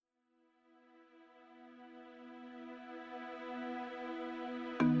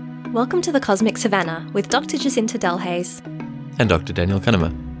Welcome to the Cosmic Savannah with Dr. Jacinta Delhaize and Dr. Daniel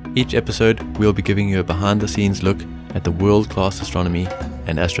Kahnemer. Each episode, we'll be giving you a behind-the-scenes look at the world-class astronomy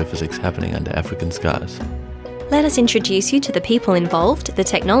and astrophysics happening under African skies. Let us introduce you to the people involved, the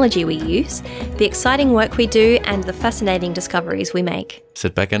technology we use, the exciting work we do, and the fascinating discoveries we make.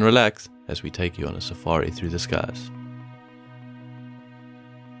 Sit back and relax as we take you on a safari through the skies.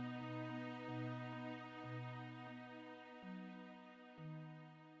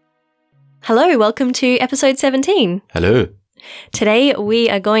 Hello, welcome to episode 17. Hello. Today we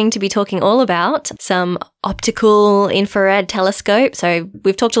are going to be talking all about some optical infrared telescope. So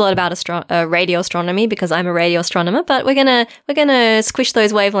we've talked a lot about radio astronomy because I'm a radio astronomer, but we're gonna squish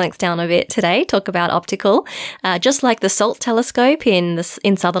those wavelengths down a bit today. Talk about optical, just like the SALT telescope in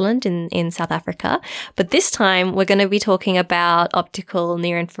Sutherland in South Africa. But this time we're going to be talking about optical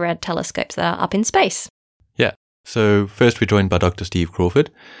near infrared telescopes that are up in space. Yeah. So first we're joined by Dr. Steve Crawford.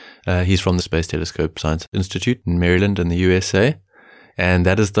 He's from the Space Telescope Science Institute in Maryland in the USA, and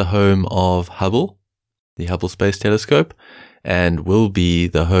that is the home of Hubble, the Hubble Space Telescope, and will be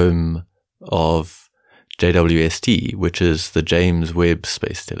the home of JWST, which is the James Webb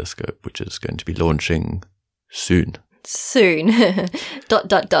Space Telescope, which is going to be launching soon. It's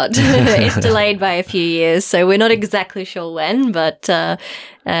delayed by a few years, so we're not exactly sure when, but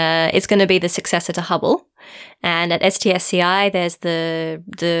it's going to be the successor to Hubble. And at STSCI, there's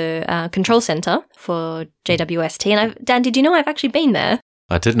the control center for JWST. And Dan, did you know I've actually been there?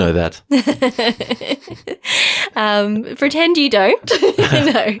 I did know that. Pretend you don't.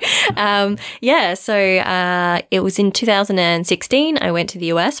 No. It was in 2016. I went to the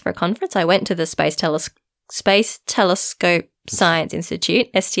US for a conference. I went to the Space Telescope Science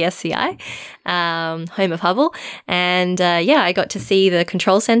Institute, STSCI, home of Hubble. And I got to see the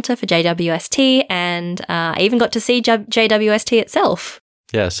control center for JWST, and I even got to see JWST itself.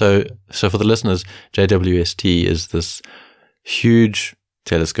 Yeah, so for the listeners, JWST is this huge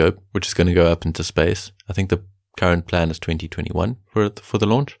telescope which is going to go up into space. I think the current plan is 2021 for the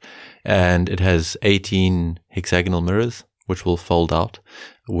launch, and it has 18 hexagonal mirrors which will fold out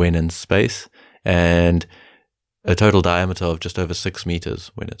when in space, and a total diameter of just over 6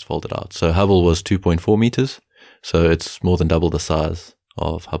 meters when it's folded out. So Hubble was 2.4 meters, so it's more than double the size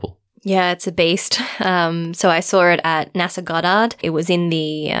of Hubble. Yeah, it's a beast. So I saw it at NASA Goddard. It was in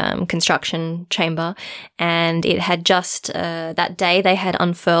the construction chamber, and it had just that day they had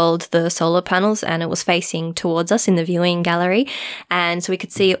unfurled the solar panels, and it was facing towards us in the viewing gallery. And so we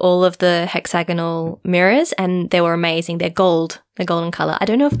could see all of the hexagonal mirrors, and they were amazing. They're gold. They're golden color. I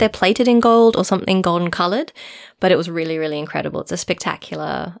don't know if they're plated in gold or something golden colored, but it was really, really incredible. It's a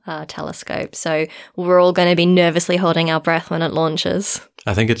spectacular telescope. So we're all going to be nervously holding our breath when it launches.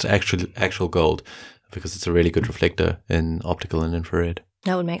 I think it's actual gold because it's a really good reflector in optical and infrared.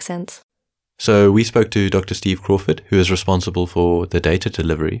 That would make sense. So we spoke to Dr. Steve Crawford, who is responsible for the data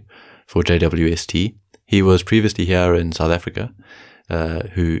delivery for JWST. He was previously here in South Africa,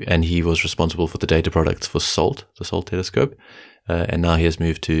 and he was responsible for the data products for SALT, the SALT telescope. And now he has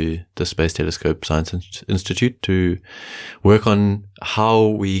moved to the Space Telescope Science Institute to work on how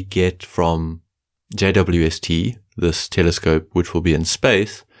we get from JWST, this telescope which will be in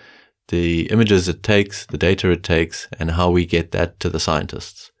space, the images it takes, the data it takes, and how we get that to the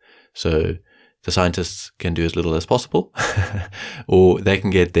scientists. So the scientists can do as little as possible, or they can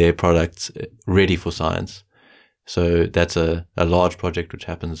get their products ready for science. So that's a large project which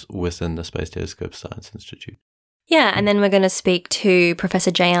happens within the Space Telescope Science Institute. Yeah, and then we're going to speak to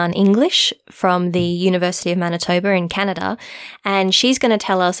Professor Jayan English from the University of Manitoba in Canada, and she's going to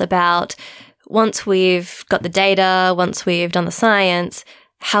tell us about, once we've got the data, once we've done the science,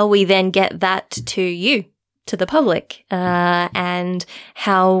 how we then get that to you, to the public, and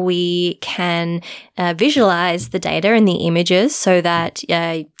how we can visualize the data and the images so that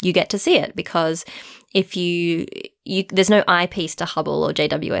you get to see it. Because if there's no eyepiece to Hubble or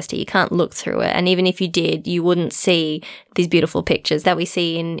JWST. You can't look through it. And even if you did, you wouldn't see these beautiful pictures that we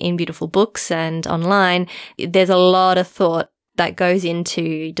see in beautiful books and online. There's a lot of thought that goes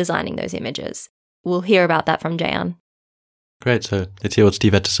into designing those images. We'll hear about that from Jayan. Great. So let's hear what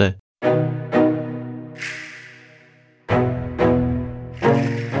Steve had to say.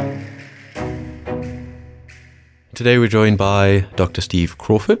 Today we're joined by Dr. Steve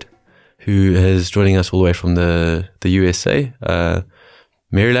Crawford, who is joining us all the way from the USA,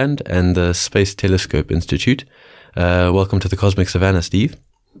 Maryland, and the Space Telescope Institute. Welcome to the Cosmic Savannah, Steve.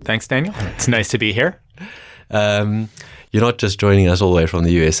 Thanks, Daniel. It's nice to be here. You're not just joining us all the way from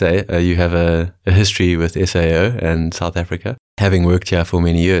the USA. You have a history with SAO and South Africa, having worked here for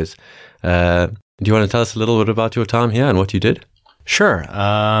many years. Do you want to tell us a little bit about your time here and what you did? Sure.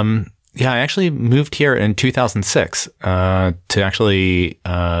 I actually moved here in 2006 to actually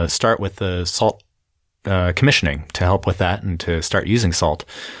start with the SALT commissioning to help with that and to start using SALT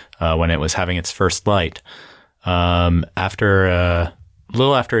when it was having its first light. After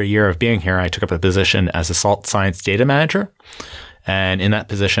a year of being here, I took up a position as a SALT Science Data Manager. And in that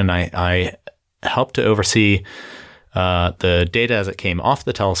position, I helped to oversee the data as it came off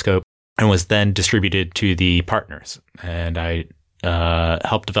the telescope and was then distributed to the partners. And I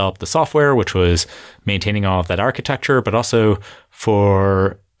helped develop the software, which was maintaining all of that architecture, but also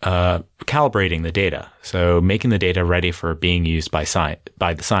for calibrating the data. So making the data ready for being used by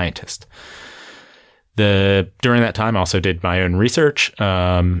the scientist. During that time, I also did my own research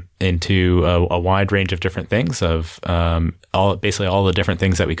into a wide range of different things of all the different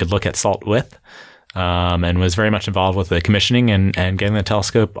things that we could look at SALT with, and was very much involved with the commissioning and getting the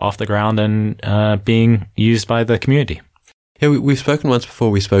telescope off the ground and being used by the community. Yeah, we've spoken once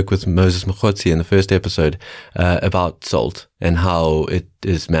before. We spoke with Moses Mokgotsi in the first episode about SALT and how it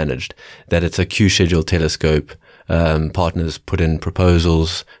is managed, that it's a Q-scheduled telescope. Partners put in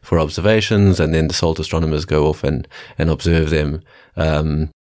proposals for observations, and then the SALT astronomers go off and observe them, and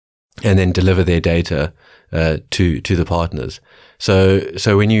then deliver their data to the partners. So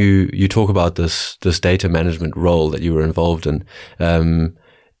when you talk about this data management role that you were involved in,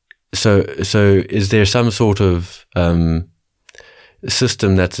 so is there some sort of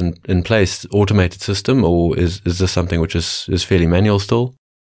system that's in place, automated system, or is this something which is fairly manual still?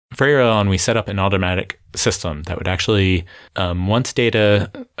 Very early on, we set up an automatic system that would actually, once data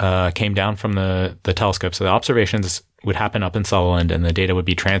came down from the telescope, so the observations would happen up in Sutherland, and the data would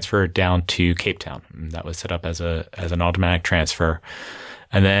be transferred down to Cape Town. And that was set up as an automatic transfer.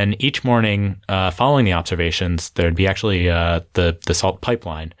 And then each morning, following the observations, there'd be actually the SALT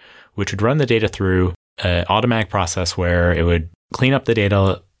pipeline, which would run the data through an automatic process where it would clean up the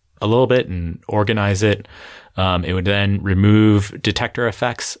data a little bit and organize it. It would then remove detector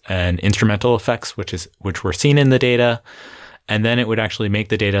effects and instrumental effects, which were seen in the data. And then it would actually make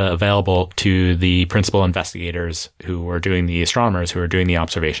the data available to the principal investigators who were doing the astronomers who were doing the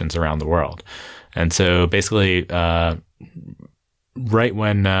observations around the world. And so basically, right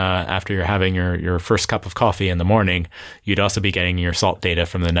when, after you're having your first cup of coffee in the morning, you'd also be getting your SALT data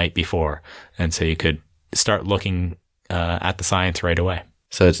from the night before. And so you could start looking at the science right away.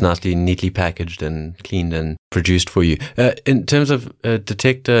 So it's neatly packaged and cleaned and produced for you. In terms of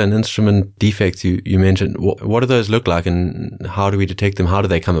detector and instrument defects, you mentioned, what do those look like and how do we detect them? How do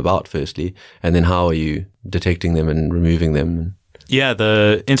they come about, firstly? And then how are you detecting them and removing them? Yeah,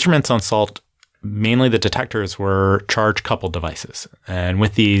 the instruments on SALT, mainly the detectors, were charge-coupled devices. And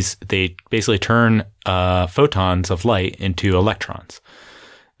with these, they basically turn photons of light into electrons.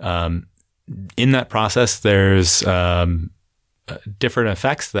 In that process, there's different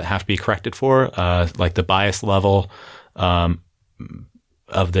effects that have to be corrected for, like the bias level of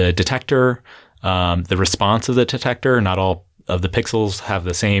the detector, the response of the detector. Not all of the pixels have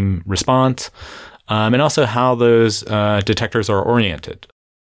the same response, and also how those detectors are oriented.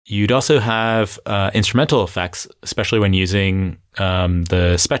 You'd also have instrumental effects, especially when using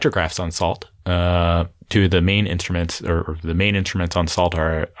the spectrographs on SALT. Two of the main instruments, or the main instruments on SALT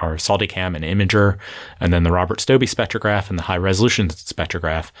are SALTICAM and Imager, and then the Robert Stobie spectrograph and the high resolution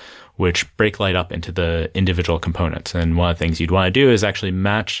spectrograph, which break light up into the individual components. And one of the things you'd want to do is actually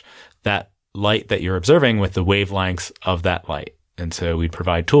match that light that you're observing with the wavelengths of that light. And so we'd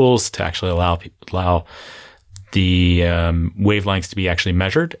provide tools to actually allow the wavelengths to be actually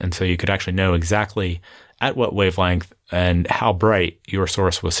measured. And so you could actually know exactly at what wavelength and how bright your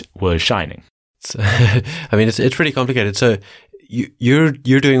source was shining. I mean, it's pretty complicated. So you're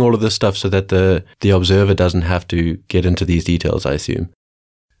doing all of this stuff so that the observer doesn't have to get into these details, I assume.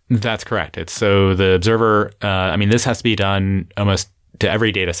 That's correct. It's so the observer, this has to be done almost to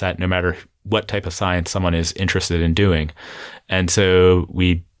every data set, no matter what type of science someone is interested in doing. And so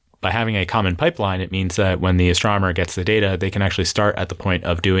by having a common pipeline, it means that when the astronomer gets the data, they can actually start at the point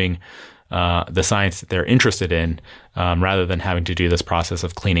of doing the science that they're interested in, rather than having to do this process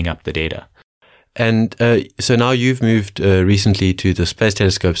of cleaning up the data. And so now you've moved recently to the Space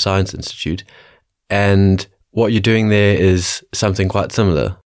Telescope Science Institute, and what you're doing there is something quite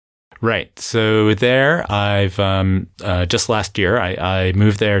similar. Right. So there, I've just last year, I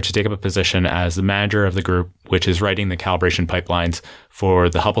moved there to take up a position as the manager of the group, which is writing the calibration pipelines for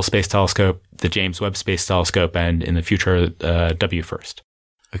the Hubble Space Telescope, the James Webb Space Telescope, and in the future, WFIRST.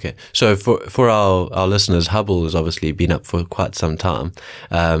 Okay. So for our listeners, Hubble has obviously been up for quite some time.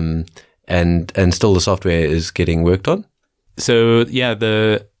 And still the software is getting worked on? So yeah,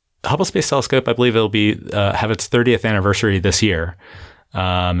 the Hubble Space Telescope, I believe it'll be have its 30th anniversary this year.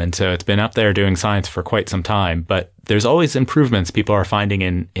 And so it's been up there doing science for quite some time, but there's always improvements people are finding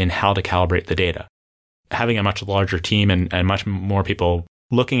in how to calibrate the data. Having a much larger team and much more people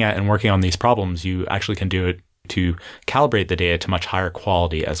looking at and working on these problems, you actually can do it to calibrate the data to much higher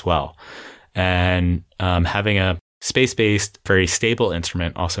quality as well. And having a space-based, very stable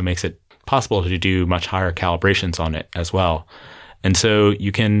instrument also makes it possible to do much higher calibrations on it as well. And so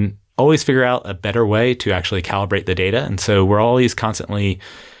you can always figure out a better way to actually calibrate the data. And so we're always constantly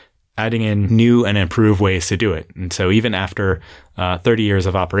adding in new and improved ways to do it. And so even after 30 years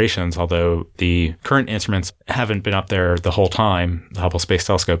of operations, although the current instruments haven't been up there the whole time, the Hubble Space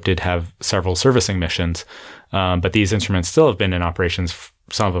Telescope did have several servicing missions, but these instruments still have been in operations,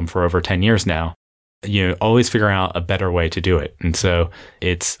 some of them for over 10 years now. Always figuring out a better way to do it. And so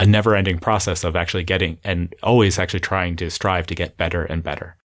it's a never-ending process of actually getting and always actually trying to strive to get better and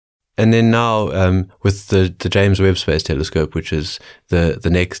better. And then now with the James Webb Space Telescope, which is the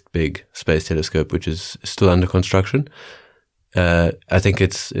next big space telescope, which is still under construction, I think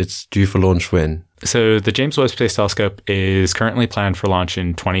it's due for launch when? So the James Webb Space Telescope is currently planned for launch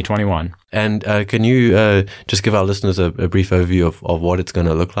in 2021. And can you just give our listeners a brief overview of what it's going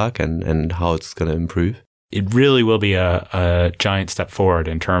to look like and how it's going to improve? It really will be a giant step forward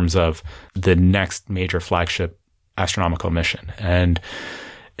in terms of the next major flagship astronomical mission. And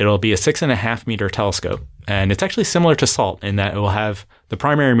it'll be a 6.5 meter telescope. And it's actually similar to SALT in that it will have the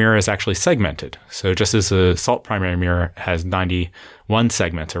primary mirror is actually segmented. So just as a SALT primary mirror has 91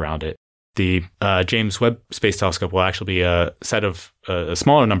 segments around it, the James Webb Space Telescope will actually be a set of a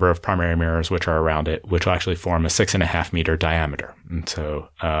smaller number of primary mirrors which are around it, which will actually form a 6.5 meter diameter. And so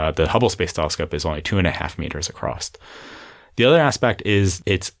the Hubble Space Telescope is only 2.5 meters across. The other aspect is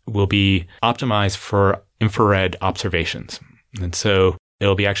it will be optimized for infrared observations. And so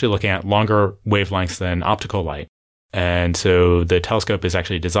it'll be actually looking at longer wavelengths than optical light. And so the telescope is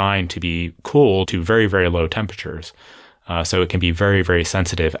actually designed to be cooled to very, very low temperatures. So it can be very, very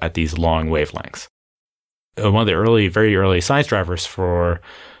sensitive at these long wavelengths. One of the very early science drivers for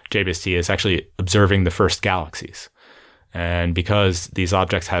JWST is actually observing the first galaxies. And because these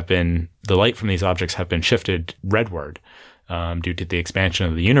objects the light from these objects have been shifted redward due to the expansion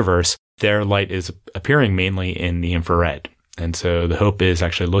of the universe, their light is appearing mainly in the infrared. And so the hope is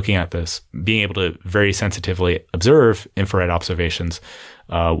actually looking at this, being able to very sensitively observe infrared observations,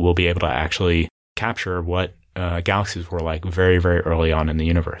 will be able to actually capture what galaxies were like very, very early on in the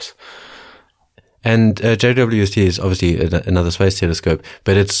universe. And JWST is obviously another space telescope,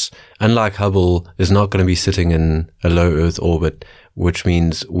 but it's, unlike Hubble, is not going to be sitting in a low Earth orbit, which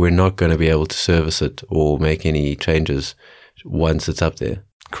means we're not going to be able to service it or make any changes once it's up there.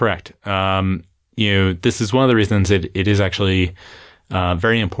 Correct. This is one of the reasons it is actually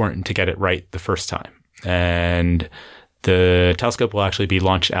very important to get it right the first time. And the telescope will actually be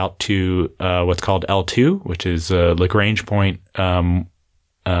launched out to what's called L2, which is a Lagrange point, which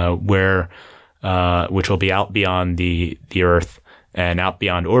will be out beyond the Earth and out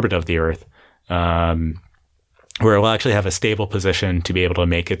beyond orbit of the Earth, where it will actually have a stable position to be able to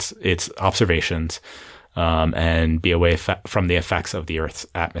make its observations and be away from the effects of the Earth's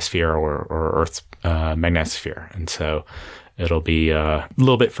atmosphere or Earth's magnetosphere. And so it'll be a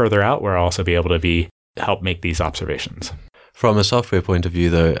little bit further out where I'll also be able to help make these observations. From a software point of view,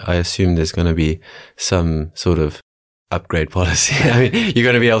 though, I assume there's going to be some sort of upgrade policy. I mean, you're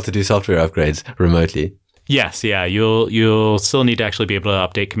going to be able to do software upgrades remotely. Yes, yeah. You'll still need to actually be able to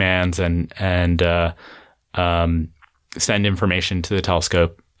update commands and send information to the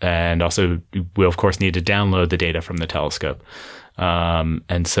telescope. And also, we'll, of course, need to download the data from the telescope.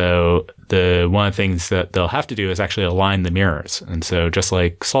 And so one of the things that they'll have to do is actually align the mirrors. And so just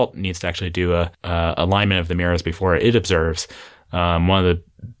like SALT needs to actually do a alignment of the mirrors before it observes, one of the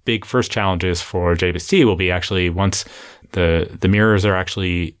big first challenges for JWST will be actually once the mirrors are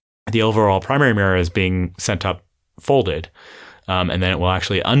actually, the overall primary mirror is being sent up folded, and then it will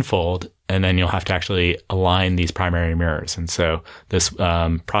actually unfold, and then you'll have to actually align these primary mirrors. And so this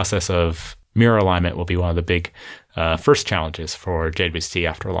process of mirror alignment will be one of the big first challenges for JWST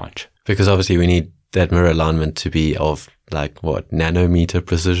after launch. Because obviously we need that mirror alignment to be of nanometer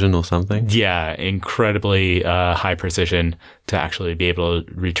precision or something? Yeah, incredibly high precision to actually be able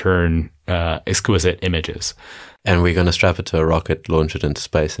to return exquisite images. And we're going to strap it to a rocket, launch it into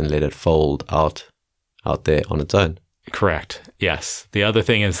space, and let it fold out there on its own. Correct. Yes. The other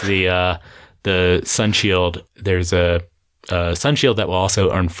thing is the sun shield. There's a sun shield that will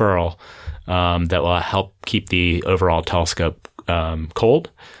also unfurl that will help keep the overall telescope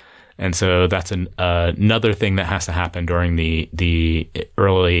cold. And so that's another thing that has to happen during the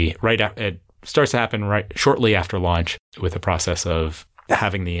early, it starts to happen shortly after launch, with the process of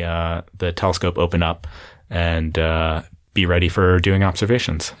having the telescope open up and be ready for doing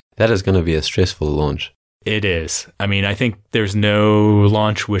observations. That is going to be a stressful launch. It is. I mean, I think there's no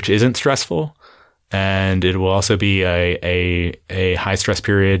launch which isn't stressful, and it will also be a high stress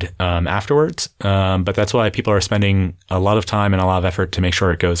period afterwards. But that's why people are spending a lot of time and a lot of effort to make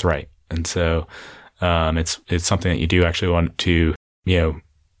sure it goes right. And so it's something that you do actually want to,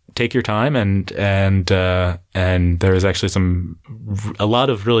 take your time, and there's actually a lot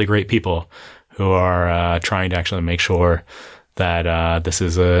of really great people who are trying to actually make sure that this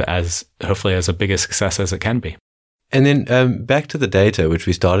is hopefully as big a success as it can be. And then back to the data, which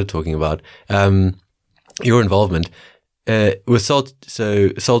we started talking about, your involvement with SALT. So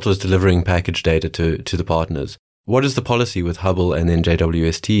SALT was delivering package data to the partners. What is the policy with Hubble and then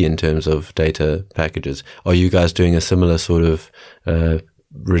JWST in terms of data packages? Are you guys doing a similar sort of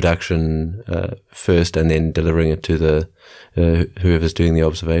reduction first and then delivering it to the whoever's doing the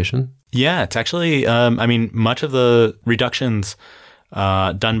observation? Yeah, it's actually, much of the reductions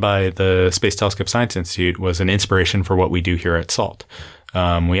done by the Space Telescope Science Institute was an inspiration for what we do here at SALT.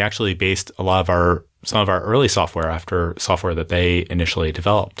 We actually based some of our early software after software that they initially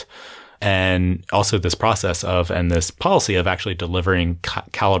developed. And also this process and this policy of actually delivering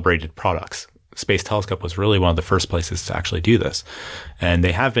calibrated products. Space Telescope was really one of the first places to actually do this. And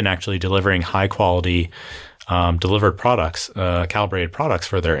they have been actually delivering high quality delivered products, calibrated products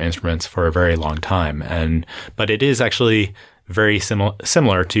for their instruments for a very long time. But it is actually very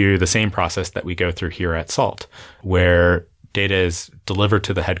similar to the same process that we go through here at SALT, where data is delivered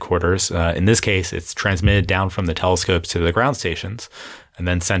to the headquarters. In this case, it's transmitted down from the telescopes to the ground stations and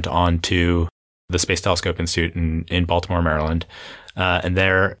then sent on to the Space Telescope Institute in Baltimore, Maryland. And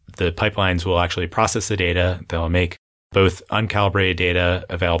there, the pipelines will actually process the data. They'll make both uncalibrated data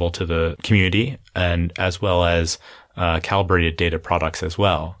available to the community, and as well as calibrated data products as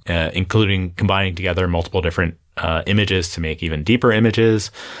well, including combining together multiple different images to make even deeper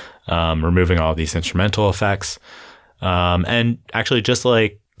images, removing all of these instrumental effects. And actually, just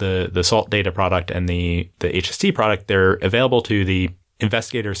like the SALT data product and the HST product, they're available to the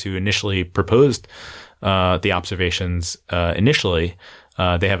investigators who initially proposed the observations initially.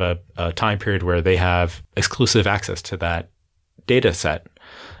 They have a time period where they have exclusive access to that data set.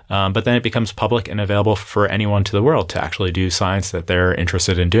 But then it becomes public and available for anyone to the world to actually do science that they're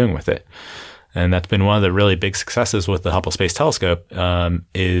interested in doing with it. And that's been one of the really big successes with the Hubble Space Telescope,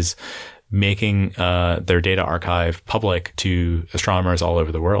 is making their data archive public to astronomers all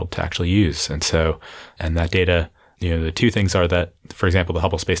over the world to actually use. And that data, the two things are that, for example, the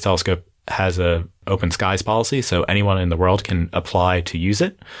Hubble Space Telescope has a open skies policy, so anyone in the world can apply to use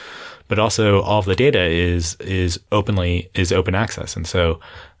it. But also all of the data is open access. And so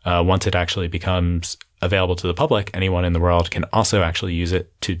once it actually becomes available to the public, anyone in the world can also actually use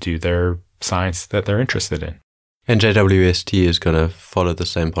it to do their science that they're interested in. And JWST is going to follow the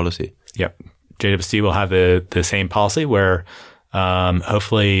same policy? Yep. JWST will have the same policy where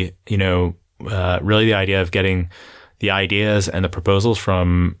hopefully, really the idea of getting the ideas and the proposals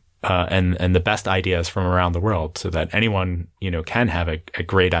from and the best ideas from around the world, so that anyone, can have a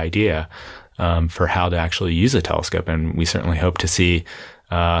great idea for how to actually use a telescope. And we certainly hope to see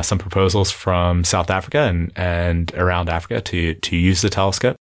some proposals from South Africa and around Africa to use the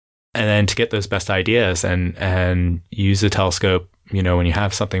telescope. And then to get those best ideas and use the telescope, when you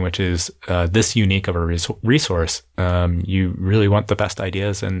have something which is this unique of a resource, you really want the best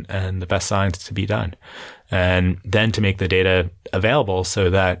ideas and the best science to be done. And then to make the data available so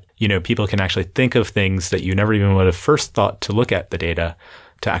that, people can actually think of things that you never even would have first thought to look at the data,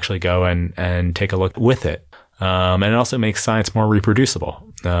 to actually go and take a look with it. And it also makes science more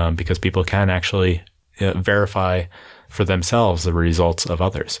reproducible, because people can actually verify for themselves the results of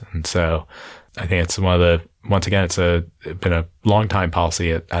others. And so I think it's once again, it's been a long time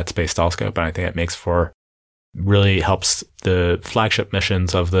policy at Space Telescope. And I think it really helps the flagship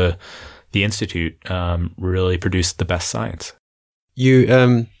missions of the Institute really produce the best science.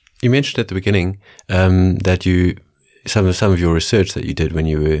 You mentioned at the beginning that some of your research that you did when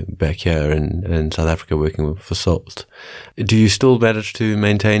you were back here in South Africa working for SALT. Do you still manage to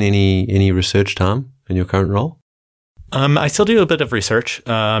maintain any research time in your current role? I still do a bit of research,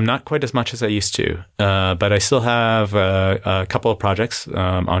 not quite as much as I used to, but I still have a couple of projects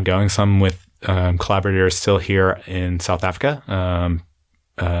ongoing, some with collaborators still here in South Africa,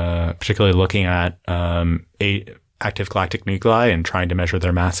 particularly looking at active galactic nuclei and trying to measure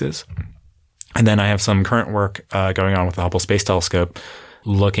their masses. And then I have some current work going on with the Hubble Space Telescope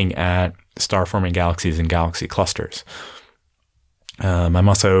looking at star-forming galaxies and galaxy clusters. I'm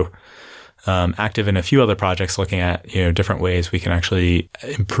also active in a few other projects looking at different ways we can actually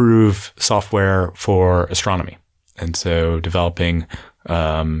improve software for astronomy, and so developing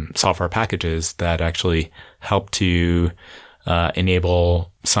software packages that actually help to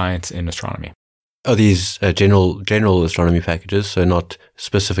enable science in astronomy. Are these general astronomy packages, so not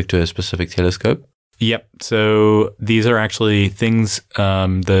specific to a specific telescope? Yep. So these are actually things,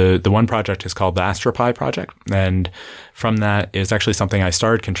 the one project is called the AstroPi project. And from that is actually something I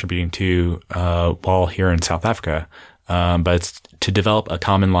started contributing to while here in South Africa. But it's to develop a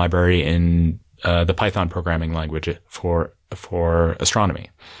common library in the Python programming language for astronomy.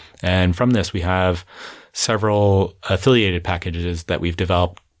 And from this, we have several affiliated packages that we've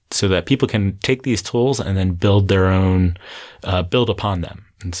developed so that people can take these tools and then build their own, build upon them.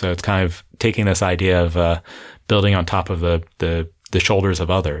 And so it's kind of taking this idea of building on top of the shoulders of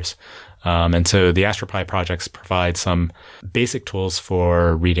others. And so the AstroPi projects provide some basic tools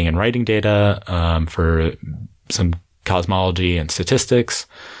for reading and writing data, for some cosmology and statistics.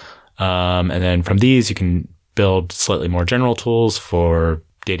 And then from these, you can build slightly more general tools for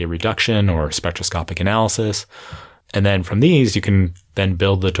data reduction or spectroscopic analysis. And then from these, you can then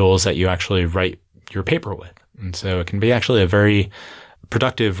build the tools that you actually write your paper with. And so it can be actually a very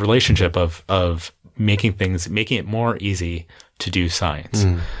productive relationship of making it more easy to do science.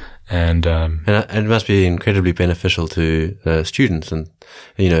 And it must be incredibly beneficial to students and,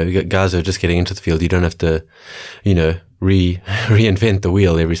 guys who are just getting into the field. You don't have to, reinvent the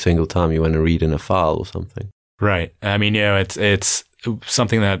wheel every single time you want to read in a file or something. Right. I mean, it's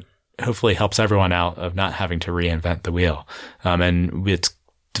something that hopefully helps everyone out of not having to reinvent the wheel. And it's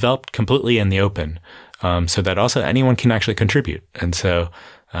developed completely in the open. So that also anyone can actually contribute. And so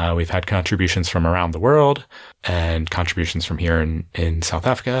we've had contributions from around the world and contributions from here in South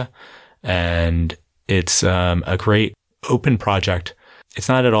Africa. And it's a great open project. It's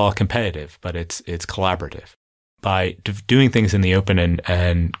not at all competitive, but it's collaborative. By doing things in the open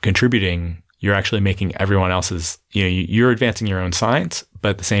and contributing, you're actually making everyone else's, you're advancing your own science, but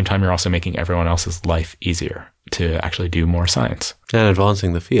at the same time, you're also making everyone else's life easier to actually do more science. And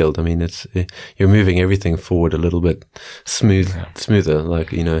advancing the field. I mean, you're moving everything forward a little bit smoother.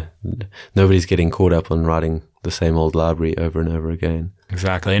 Like, nobody's getting caught up on writing the same old library over and over again.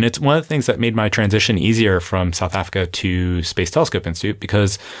 Exactly. And it's one of the things that made my transition easier from South Africa to Space Telescope Institute,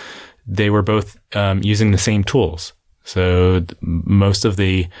 because they were both using the same tools. So most of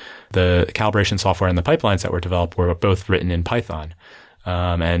the calibration software and the pipelines that were developed were both written in Python.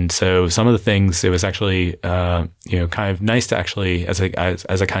 And so some of the things, it was actually, kind of nice to actually, as I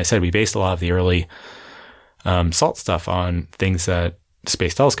kind of said, we based a lot of the early SALT stuff on things that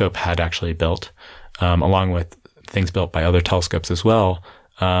Space Telescope had actually built, along with things built by other telescopes as well.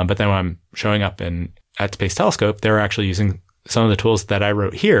 But then when I'm showing up at Space Telescope, they're actually using some of the tools that I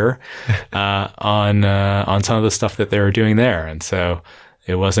wrote here on some of the stuff that they were doing there. And so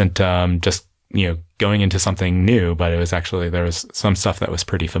it wasn't just going into something new, but it was actually, there was some stuff that was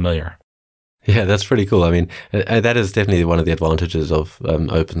pretty familiar. Yeah, that's pretty cool. I mean, that is definitely one of the advantages of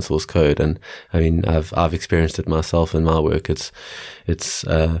open source code. And I mean, I've experienced it myself in my work. It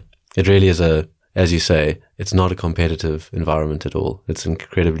really is as you say, it's not a competitive environment at all. It's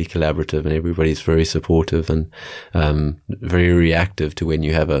incredibly collaborative, and everybody's very supportive and very reactive to when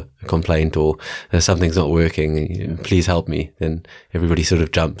you have a complaint or something's not working. Please help me. Then everybody sort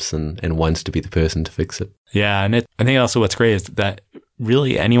of jumps and wants to be the person to fix it. Yeah, and I think also what's great is that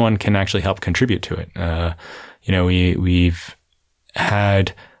really anyone can actually help contribute to it. We've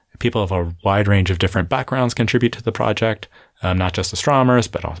had people of a wide range of different backgrounds contribute to the project. Not just astronomers,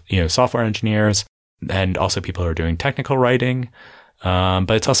 but software engineers, and also people who are doing technical writing. But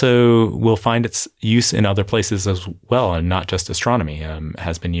it's also, will find its use in other places as well, and not just astronomy.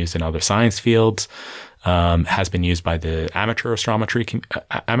 Has been used in other science fields. Has been used by the amateur astronomy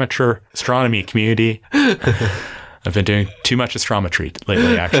community. I've been doing too much astrometry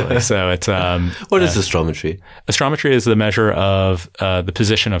lately, actually. So it's what is astrometry? Astrometry is the measure of the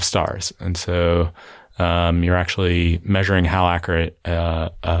position of stars, and so. You're actually measuring how accurate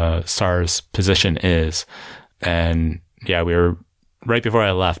a star's position is. And yeah, we were, right before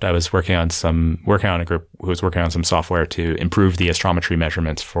I left, I was working on a group who was working on some software to improve the astrometry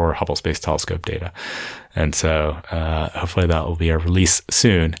measurements for Hubble Space Telescope data. And so hopefully that will be a release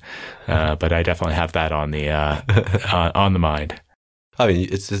soon. But I definitely have that on the mind. I mean,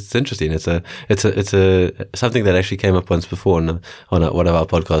 it's interesting. It's something that actually came up once before on one of our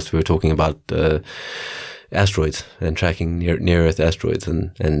podcasts. We were talking about asteroids and tracking near Earth asteroids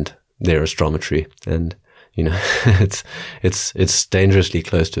and their astrometry. And it's dangerously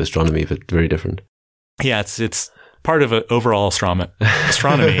close to astronomy, but very different. Yeah, it's part of overall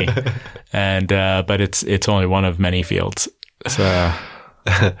astronomy, and but it's only one of many fields. So,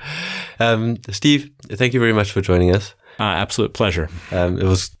 Steve, thank you very much for joining us. Absolute pleasure. It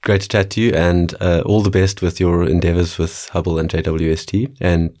was great to chat to you, and all the best with your endeavors with Hubble and JWST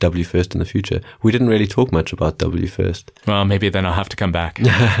and WFIRST in the future. We didn't really talk much about WFIRST. Well, maybe then I'll have to come back.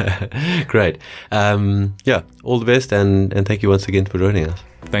 Great. All the best, and thank you once again for joining us.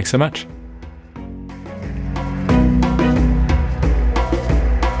 Thanks so much.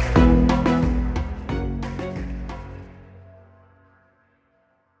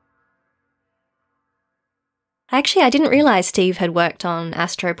 Actually, I didn't realize Steve had worked on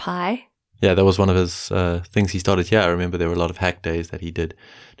AstroPi. Yeah, that was one of his things he started here. I remember there were a lot of hack days that he did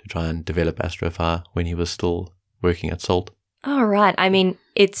to try and develop AstroPhi when he was still working at SALT. Oh, right. I mean,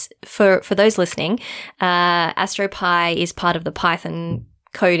 it's for those listening, AstroPi is part of the Python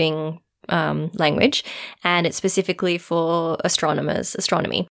coding language, and it's specifically for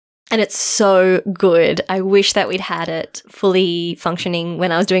astronomy. And it's so good. I wish that we'd had it fully functioning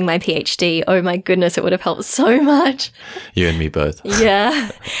when I was doing my PhD. Oh my goodness, it would have helped so much. You and me both.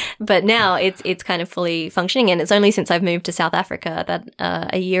 Yeah. But now it's kind of fully functioning, and it's only since I've moved to South Africa that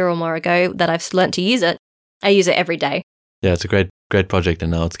a year or more ago that I've learnt to use it. I use it every day. Yeah, it's a great project,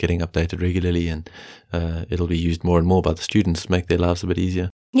 and now it's getting updated regularly, and it'll be used more and more by the students to make their lives a bit easier.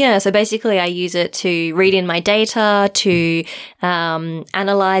 Yeah, so basically I use it to read in my data, to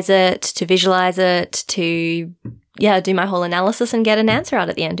analyze it, to visualize it, to do my whole analysis and get an answer out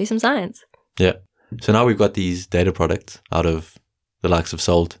at the end, do some science. Yeah. So now we've got these data products out of the likes of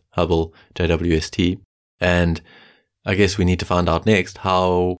SALT, Hubble, JWST, and I guess we need to find out next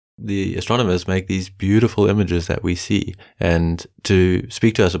how the astronomers make these beautiful images that we see. And to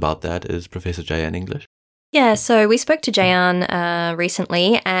speak to us about that is Professor Jayan English. Yeah, so we spoke to Jayan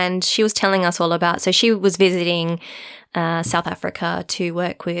recently, and she was telling us all about, so she was visiting South Africa to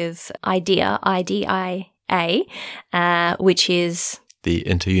work with IDEA, IDIA, which is the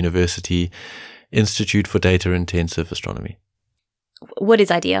Inter-University Institute for Data Intensive Astronomy. What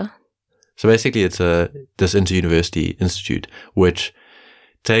is IDEA? So basically it's this Inter-University Institute which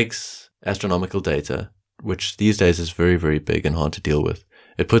takes astronomical data, which these days is very, very big and hard to deal with.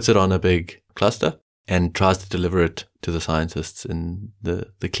 It puts it on a big cluster and tries to deliver it to the scientists in the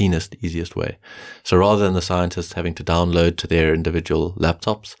cleanest, easiest way. So rather than the scientists having to download to their individual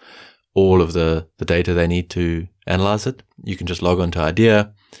laptops all of the data they need to analyze it, you can just log on to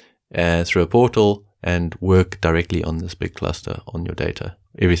IDEA through a portal and work directly on this big cluster on your data.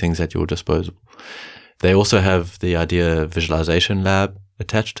 Everything's at your disposal. They also have the IDEA Visualization Lab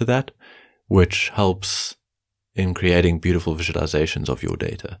attached to that, which helps in creating beautiful visualizations of your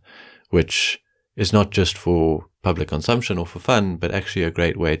data, which is not just for public consumption or for fun, but actually a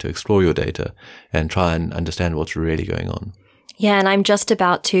great way to explore your data and try and understand what's really going on. Yeah, and I'm just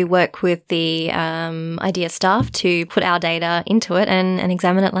about to work with the IDEA staff to put our data into it and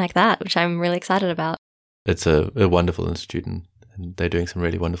examine it like that, which I'm really excited about. It's a wonderful institute, and they're doing some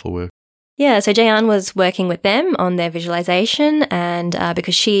really wonderful work. Yeah, so Jayan was working with them on their visualization, and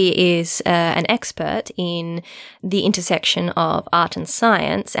because she is an expert in the intersection of art and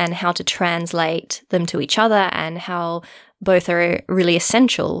science and how to translate them to each other, and how both are really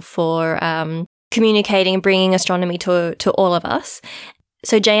essential for communicating and bringing astronomy to all of us.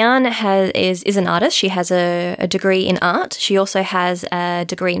 So Jayan is an artist. She has a degree in art. She also has a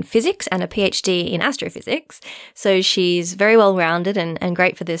degree in physics and a PhD in astrophysics. So she's very well rounded and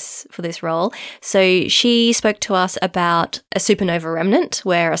great for this role. So she spoke to us about a supernova remnant,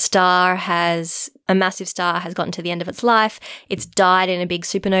 where a massive star has gotten to the end of its life. It's died in a big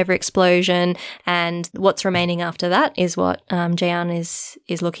supernova explosion, and what's remaining after that is what Jayan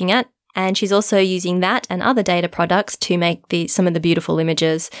is looking at. And she's also using that and other data products to make some of the beautiful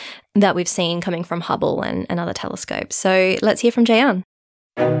images that we've seen coming from Hubble and other telescopes. So let's hear from Jayan.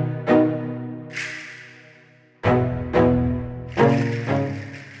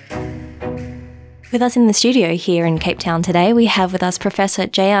 With us in the studio here in Cape Town today, we have with us Professor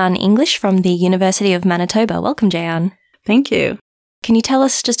Jayan English from the University of Manitoba. Welcome, Jayan. Thank you. Can you tell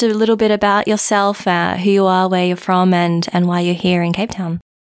us just a little bit about yourself, who you are, where you're from, and why you're here in Cape Town?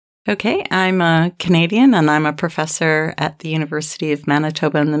 Okay, I'm a Canadian, and I'm a professor at the University of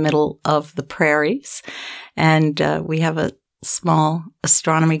Manitoba in the middle of the prairies. And we have a small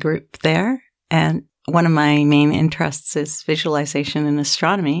astronomy group there. And one of my main interests is visualization in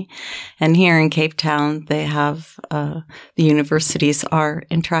astronomy. And here in Cape Town, they have the universities are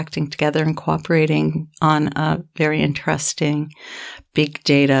interacting together and cooperating on a very interesting big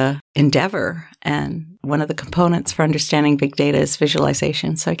data endeavor. And one of the components for understanding big data is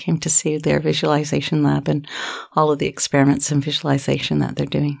visualization. So I came to see their visualization lab and all of the experiments in visualization that they're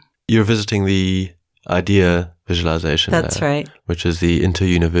doing. You're visiting the IDEA Visualization That's Lab, right. which is the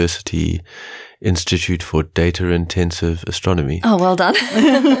Inter-University Institute for Data-Intensive Astronomy. Oh, well done.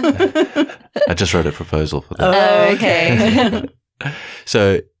 I just wrote a proposal for that. Oh, okay.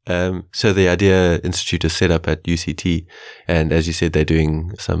 So the IDEA Institute is set up at UCT, and as you said, they're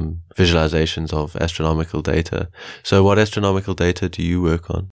doing some visualizations of astronomical data. So what astronomical data do you work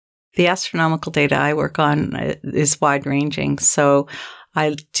on? The astronomical data I work on is wide-ranging. So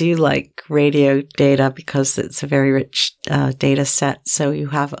I do like radio data because it's a very rich data set. So you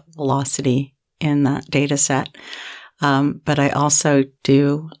have velocity in that data set. But I also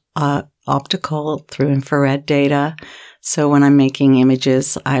do optical through infrared data. So when I'm making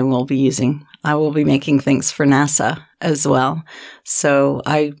images, I will be making things for NASA as well. So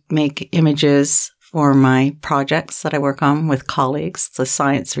I make images for my projects that I work on with colleagues, the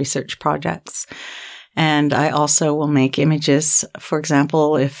science research projects. And I also will make images, for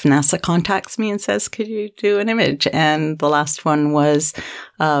example, if NASA contacts me and says, could you do an image? And the last one was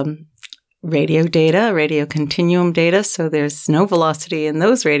radio data, radio continuum data. So there's no velocity in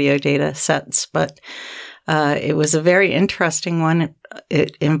those radio data sets, but it was a very interesting one.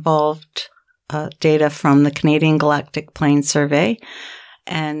 It involved data from the Canadian Galactic Plane Survey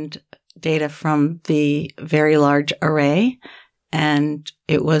and data from the Very Large Array. And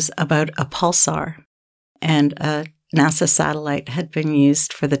it was about a pulsar. And a NASA satellite had been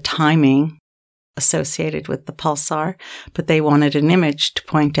used for the timing associated with the pulsar, but they wanted an image to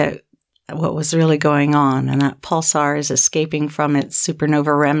point out what was really going on. And that pulsar is escaping from its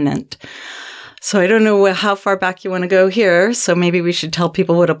supernova remnant. So I don't know how far back you want to go here. So maybe we should tell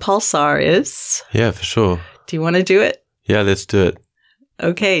people what a pulsar is. Yeah, for sure. Do you want to do it? Yeah, let's do it.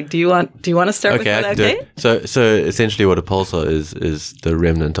 Okay. Do you want to start with that? I can do it. So essentially what a pulsar is the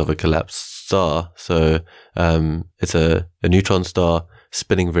remnant of a collapsed star. So it's a neutron star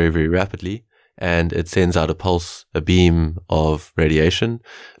spinning very, very rapidly, and it sends out a beam of radiation,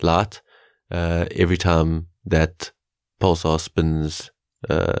 light, every time that pulsar spins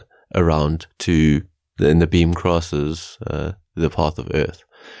around and the beam crosses the path of Earth.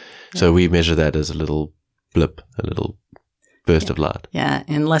 So we measure that as a little blip, a little burst of light. Yeah,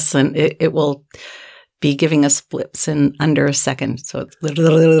 in less than, it will be giving us blips in under a second. So it's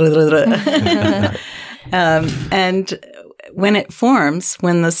and when it forms,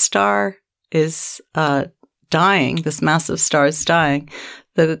 when the star is dying, this massive star is dying,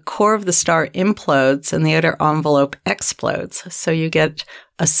 the core of the star implodes and the outer envelope explodes. So you get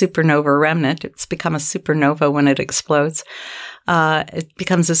a supernova remnant. It's become a supernova when it explodes. It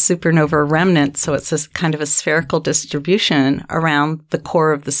becomes a supernova remnant. So it's a kind of a spherical distribution around the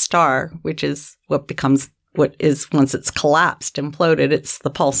core of the star, which is what is once it's collapsed, imploded, it's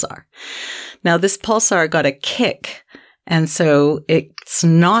the pulsar. Now this pulsar got a kick. And so it's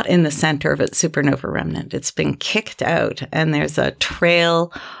not in the center of its supernova remnant. It's been kicked out, and there's a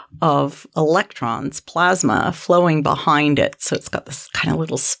trail of electrons, plasma, flowing behind it. So it's got this kind of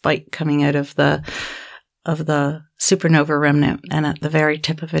little spike coming out of the supernova remnant, and at the very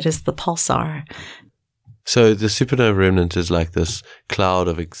tip of it is the pulsar. So the supernova remnant is like this cloud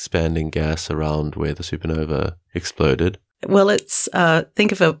of expanding gas around where the supernova exploded. Well, it's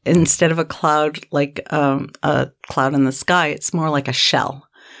think of instead of a cloud like a cloud in the sky, it's more like a shell.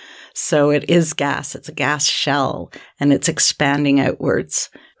 So it is gas. It's a gas shell, and it's expanding outwards.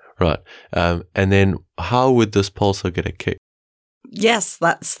 Right. And then how would this pulsar get a kick? Yes,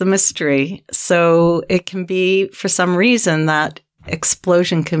 that's the mystery. So it can be, for some reason, that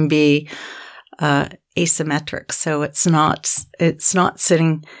explosion can be asymmetric. So it's not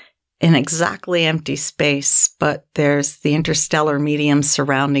sitting in exactly empty space, but there's the interstellar medium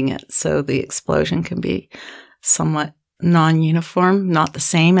surrounding it. So the explosion can be somewhat non-uniform, not the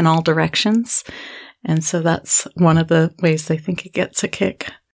same in all directions. And so that's one of the ways they think it gets a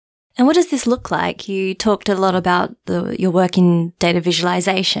kick. And what does this look like? You talked a lot about your work in data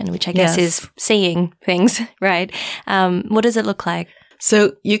visualization, which I guess is seeing things, right? What does it look like?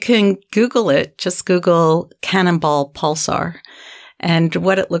 So you can Google it. Just Google Cannonball Pulsar. And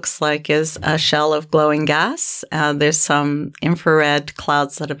what it looks like is a shell of glowing gas. There's some infrared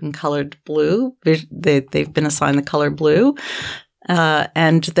clouds that have been colored blue. They've been assigned the color blue.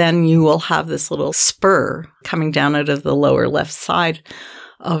 And then you will have this little spur coming down out of the lower left side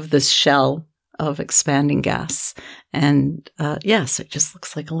of this shell of expanding gas. And yes, it just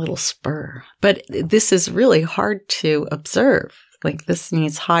looks like a little spur. But this is really hard to observe. Like this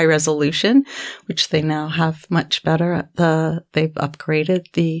needs high resolution, which they now have much better. They've upgraded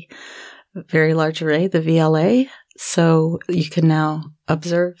the Very Large Array, the VLA. So you can now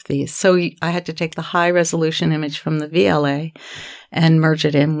observe these. So I had to take the high resolution image from the VLA and merge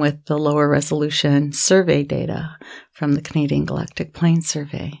it in with the lower resolution survey data from the Canadian Galactic Plane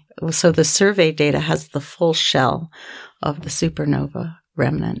Survey. So the survey data has the full shell of the supernova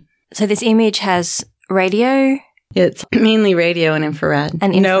remnant. So this image has radio? It's mainly radio and infrared.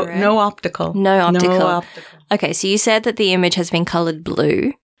 And infrared? No optical. No optical. No optical. Okay, so you said that the image has been colored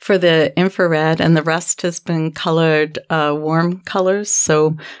blue. For the infrared, and the rest has been colored warm colors,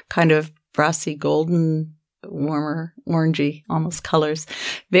 so kind of brassy golden, warmer, orangey almost colors.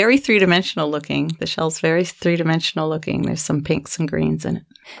 Very three-dimensional looking. The shell's very three-dimensional looking. There's some pinks and greens in it.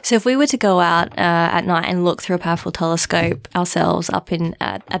 So if we were to go out at night and look through a powerful telescope ourselves up in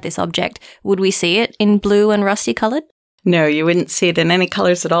at this object, would we see it in blue and rusty colored? No, you wouldn't see it in any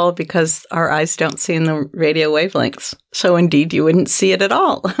colors at all because our eyes don't see in the radio wavelengths. So indeed, you wouldn't see it at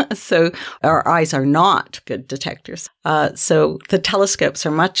all. So our eyes are not good detectors. So the telescopes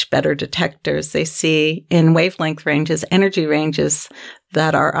are much better detectors. They see in wavelength ranges, energy ranges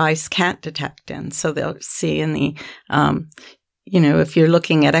that our eyes can't detect in. So they'll see in the, if you're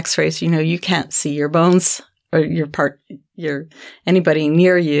looking at X-rays, you can't see your bones or anybody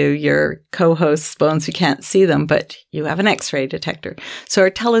near you, your co-host's bones, you can't see them, but you have an X-ray detector. So our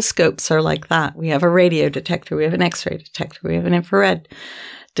telescopes are like that. We have a radio detector, we have an X-ray detector, we have an infrared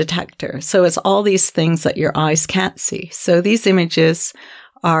detector. So it's all these things that your eyes can't see. So these images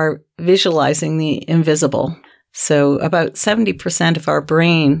are visualizing the invisible. So about 70% of our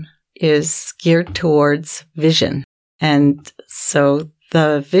brain is geared towards vision. And so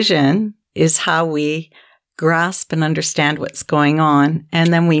the vision is how we grasp and understand what's going on,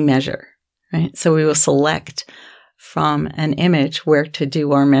 and then we measure, right? So we will select from an image where to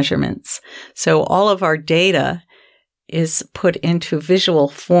do our measurements. So all of our data is put into visual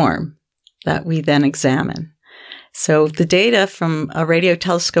form that we then examine. So the data from a radio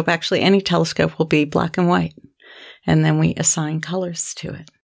telescope, actually any telescope, will be black and white, and then we assign colors to it.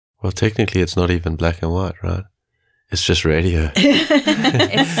 Well, technically it's not even black and white, right? It's just radio.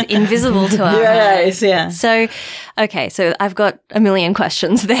 It's invisible to our eyes. Yeah. So I've got a million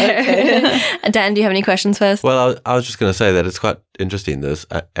questions there. Okay. Dan, do you have any questions first? Well, I was just going to say that it's quite interesting, this,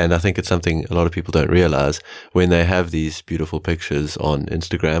 and I think it's something a lot of people don't realize when they have these beautiful pictures on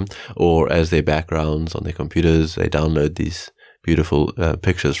Instagram or as their backgrounds on their computers, they download these beautiful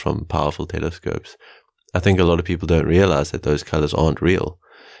pictures from powerful telescopes. I think a lot of people don't realize that those colors aren't real,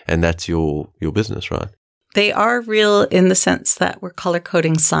 and that's your business, right? They are real in the sense that we're color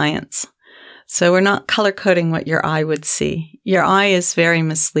coding science. So we're not color coding what your eye would see. Your eye is very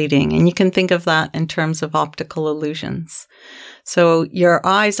misleading, and you can think of that in terms of optical illusions. So your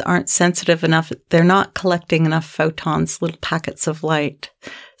eyes aren't sensitive enough. They're not collecting enough photons, little packets of light.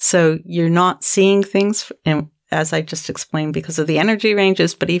 So you're not seeing things, as I just explained, because of the energy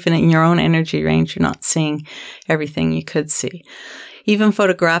ranges, but even in your own energy range, you're not seeing everything you could see. Even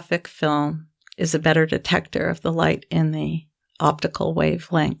photographic film is a better detector of the light in the optical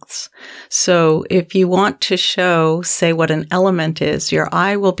wavelengths. So if you want to show, say, what an element is, your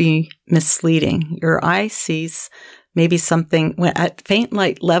eye will be misleading. Your eye sees maybe something at faint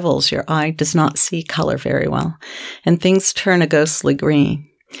light levels. Your eye does not see color very well, and things turn a ghostly green.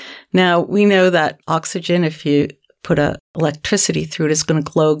 Now, we know that oxygen, if you put electricity through it, is going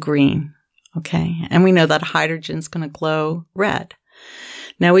to glow green. Okay. And we know that hydrogen is going to glow red.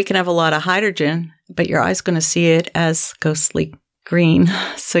 Now, we can have a lot of hydrogen, but your eye's going to see it as ghostly green.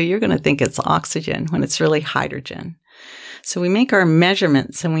 So you're going to think it's oxygen when it's really hydrogen. So we make our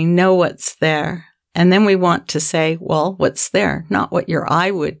measurements and we know what's there. And then we want to say, well, what's there? Not what your eye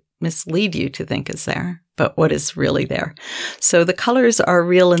would mislead you to think is there, but what is really there. So the colors are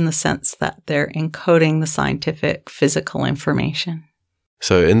real in the sense that they're encoding the scientific, physical information.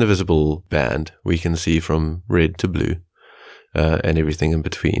 So in the visible band, we can see from red to blue. And everything in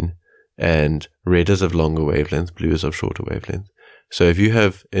between. And red is of longer wavelength, blue is of shorter wavelength. So if you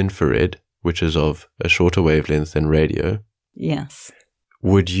have infrared, which is of a shorter wavelength than radio, yes,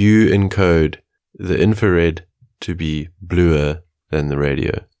 would you encode the infrared to be bluer than the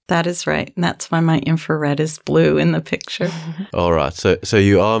radio? That is right. And that's why my infrared is blue in the picture. All right. So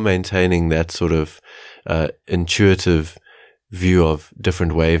you are maintaining that sort of intuitive view of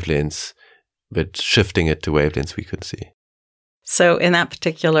different wavelengths, but shifting it to wavelengths we could see. So in that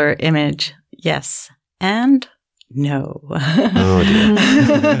particular image, yes. And No. Oh, dear.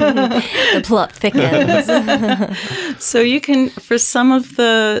 The plot thickens. So you can, for some of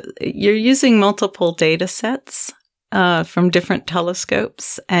you're using multiple data sets from different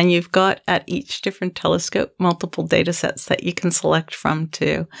telescopes, and you've got at each different telescope multiple data sets that you can select from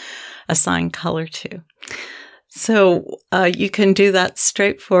to assign color to. So you can do that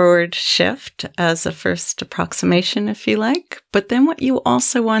straightforward shift as a first approximation, if you like. But then what you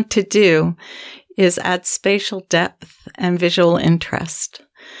also want to do is add spatial depth and visual interest.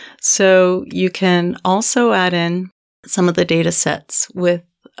 So you can also add in some of the data sets with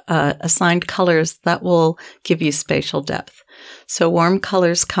assigned colors that will give you spatial depth. So warm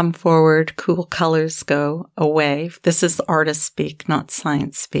colors come forward, cool colors go away. This is artist speak, not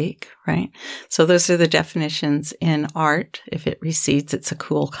science speak, right? So those are the definitions in art. If it recedes, it's a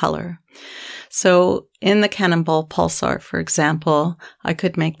cool color. So in the Cannonball Pulsar, for example, I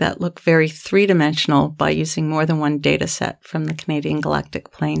could make that look very three-dimensional by using more than one data set from the Canadian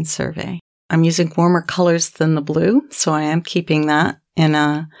Galactic Plane Survey. I'm using warmer colors than the blue, so I am keeping that in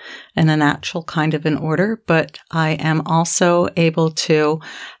a natural kind of an order, but I am also able to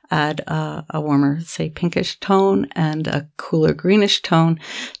add a warmer, say, pinkish tone and a cooler greenish tone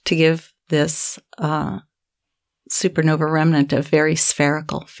to give this supernova remnant a very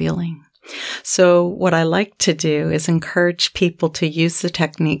spherical feeling. So what I like to do is encourage people to use the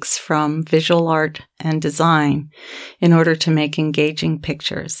techniques from visual art and design in order to make engaging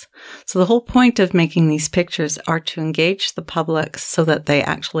pictures. So the whole point of making these pictures are to engage the public so that they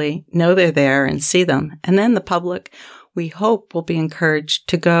actually know they're there and see them. And then the public, we hope, will be encouraged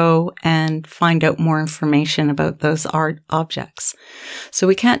to go and find out more information about those art objects. So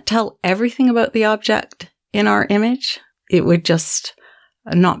we can't tell everything about the object in our image. It would just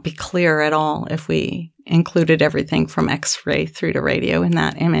not be clear at all if we included everything from X-ray through to radio in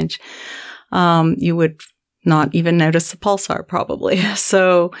that image. You would not even notice the pulsar, probably.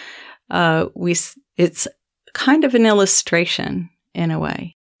 So it's kind of an illustration in a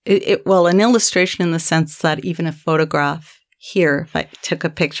way. An illustration in the sense that even a photograph here, if I took a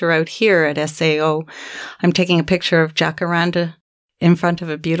picture out here at SAO, I'm taking a picture of Jacaranda in front of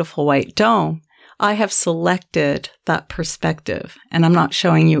a beautiful white dome. I have selected that perspective, and I'm not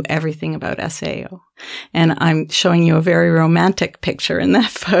showing you everything about SAO. And I'm showing you a very romantic picture in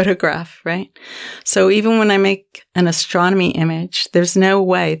that photograph, right? So even when I make an astronomy image, there's no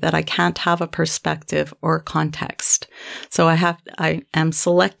way that I can't have a perspective or context. So I am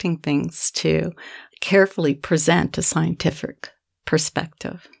selecting things to carefully present a scientific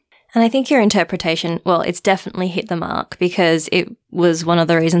perspective. And I think your interpretation, well, it's definitely hit the mark, because it was one of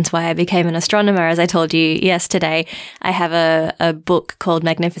the reasons why I became an astronomer. As I told you yesterday, I have a book called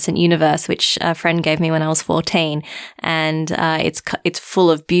Magnificent Universe, which a friend gave me when I was 14. And it's full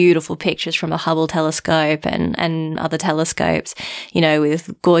of beautiful pictures from the Hubble telescope and other telescopes,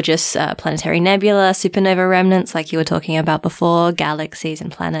 with gorgeous planetary nebula, supernova remnants like you were talking about before, galaxies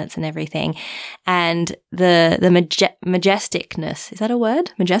and planets and everything. And the majesticness, is that a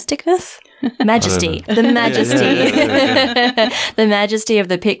word? Majesticness? Majesty. The majesty. The majesty of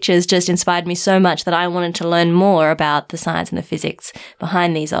the pictures just inspired me so much that I wanted to learn more about the science and the physics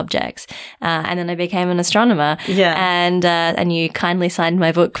behind these objects. And then I became an astronomer. Yeah. And you kindly signed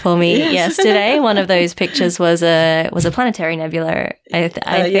my book for me yesterday. One of those pictures was a planetary nebula, I think.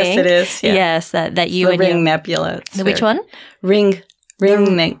 Yes, it is. Yeah. Yes, that you the and Ring your Nebula. Which one? Ring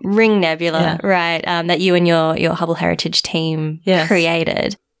Nebula, right? That you and your Hubble Heritage team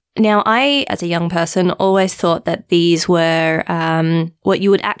created. Now, I, as a young person, always thought that these were what you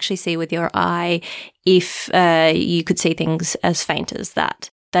would actually see with your eye if you could see things as faint as that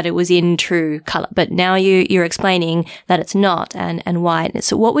it was in true colour. But now you're explaining that it's not and why.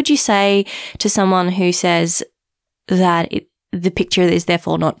 So what would you say to someone who says that the picture is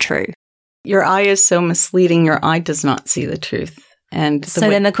therefore not true? Your eye is so misleading, your eye does not see the truth. And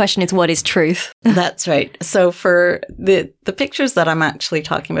then the question is, what is truth? That's right. So for the pictures that I'm actually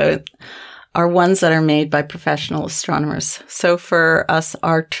talking about are ones that are made by professional astronomers. So for us,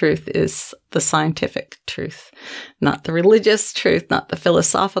 our truth is the scientific truth, not the religious truth, not the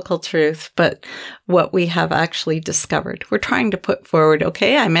philosophical truth, but what we have actually discovered. We're trying to put forward,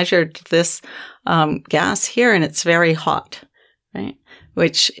 okay, I measured this gas here and it's very hot, right?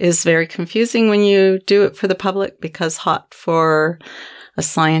 Which is very confusing when you do it for the public, because hot for a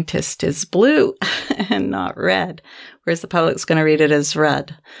scientist is blue and not red, whereas the public's going to read it as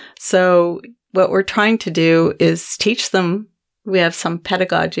red. So what we're trying to do is teach them, we have some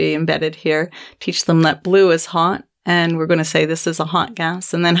pedagogy embedded here, teach them that blue is hot, and we're going to say this is a hot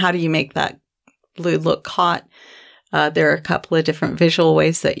gas. And then how do you make that blue look hot There are a couple of different visual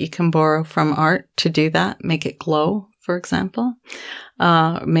ways that you can borrow from art to do that. Make it glow, for example.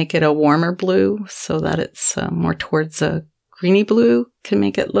 Make it a warmer blue so that it's more towards a greeny blue, can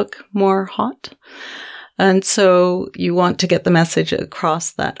make it look more hot. And so you want to get the message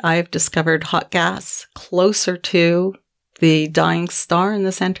across that I've discovered hot gas closer to the dying star in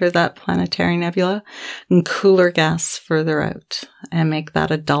the center of that planetary nebula, and cooler gas further out, and make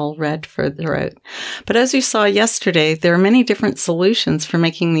that a dull red further out. But as you saw yesterday, there are many different solutions for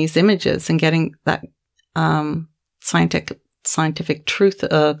making these images and getting that scientific truth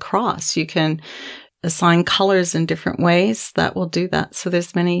across. You can assign colors in different ways that will do that. So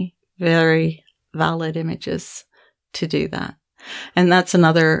there's many very valid images to do that. And that's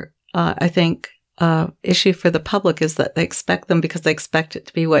another, I think, issue for the public, is that they expect them, because they expect it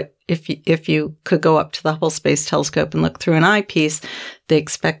to be what, if you could go up to the Hubble Space Telescope and look through an eyepiece, they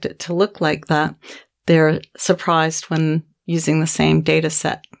expect it to look like that. They're surprised when using the same data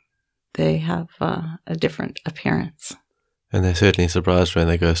set, they have a different appearance. And they're certainly surprised when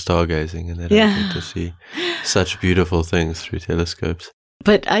they go stargazing and they don't get to see such beautiful things through telescopes.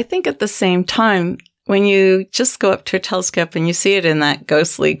 But I think at the same time, when you just go up to a telescope and you see it in that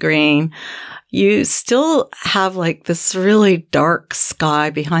ghostly green, you still have like this really dark sky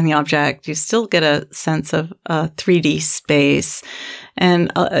behind the object. You still get a sense of 3D space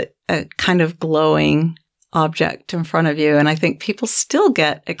and a kind of glowing object in front of you. And I think people still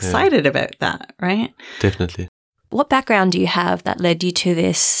get excited about that, right? Definitely. What background do you have that led you to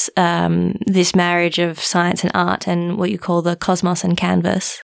this this marriage of science and art and what you call the cosmos and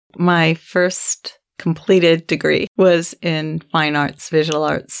canvas? My first completed degree was in fine arts, visual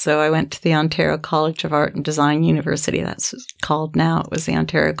arts. So I went to the Ontario College of Art and Design University. That's what it's called now. It was the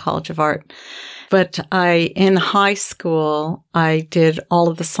Ontario College of Art. But in high school, I did all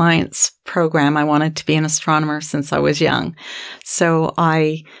of the science program. I wanted to be an astronomer since I was young. So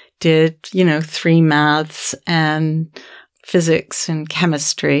I did, 3 maths and physics and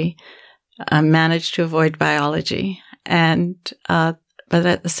chemistry. I managed to avoid biology. But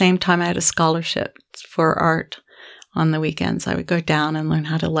at the same time, I had a scholarship for art on the weekends. I would go down and learn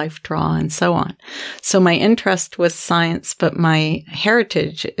how to life draw and so on. So my interest was science, but my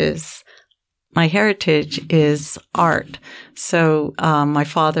heritage is art. So my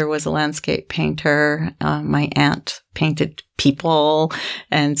father was a landscape painter. My aunt painted people.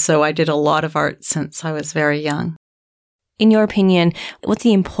 And so I did a lot of art since I was very young. In your opinion, what's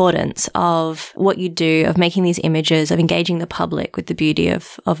the importance of what you do, of making these images, of engaging the public with the beauty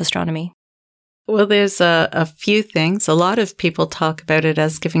of astronomy? Well, there's a few things. A lot of people talk about it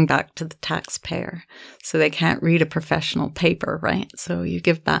as giving back to the taxpayer. So they can't read a professional paper, right? So you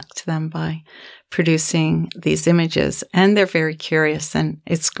give back to them by producing these images. And they're very curious, and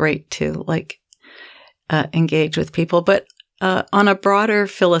it's great to engage with people. But on a broader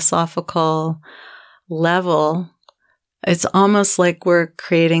philosophical level, it's almost like we're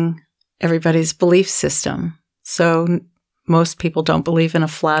creating everybody's belief system. So most people don't believe in a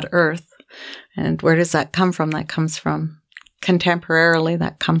flat earth. And where does that come from? That comes from contemporarily,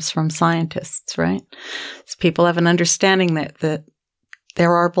 that comes from scientists, right? So people have an understanding that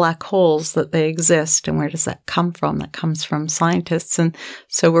there are black holes, that they exist. And where does that come from? That comes from scientists. And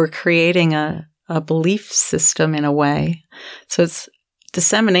so we're creating a belief system in a way. So it's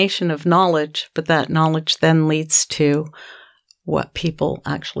dissemination of knowledge, but that knowledge then leads to what people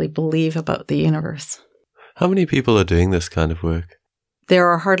actually believe about the universe. How many people are doing this kind of work? There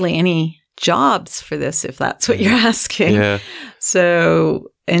are hardly any jobs for this, if that's what you're asking. Yeah. So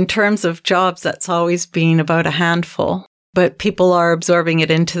in terms of jobs, that's always been about a handful, but people are absorbing it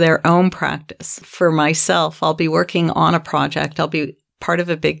into their own practice. For myself, I'll be working on a project. I'll be part of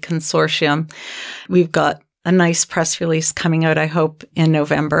a big consortium. We've got a nice press release coming out, I hope, in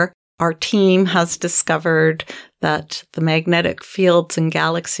November. Our team has discovered that the magnetic fields in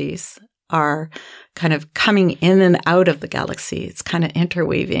galaxies are kind of coming in and out of the galaxy. It's kind of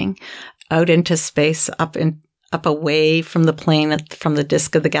interweaving out into space, up away from the plane, from the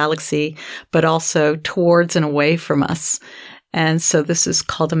disk of the galaxy, but also towards and away from us. And so this is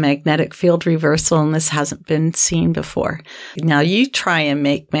called a magnetic field reversal, and this hasn't been seen before. Now you try and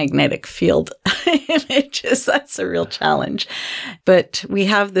make magnetic field images. That's a real challenge. But we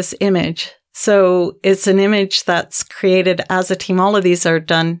have this image. So it's an image that's created as a team. All of these are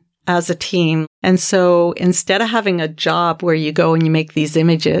done as a team. And so instead of having a job where you go and you make these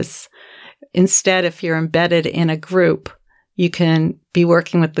images, instead, if you're embedded in a group, you can be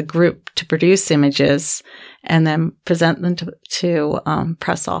working with the group to produce images and then present them to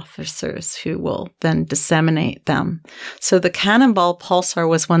press officers who will then disseminate them. So the Cannonball Pulsar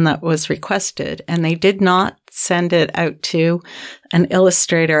was one that was requested, and they did not send it out to an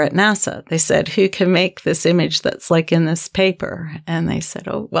illustrator at NASA. They said, who can make this image that's like in this paper? And they said,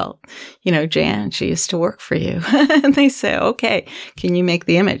 oh, well, Jan, she used to work for you. And they say, okay, can you make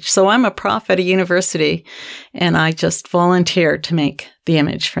the image? So I'm a prof at a university, and I just volunteered to make the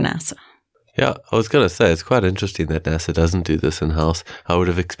image for NASA. Yeah, I was going to say, it's quite interesting that NASA doesn't do this in-house. I would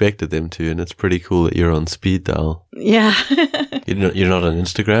have expected them to, and it's pretty cool that you're on speed dial. Yeah. You're not on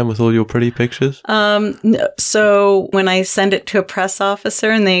Instagram with all your pretty pictures? No. So when I send it to a press officer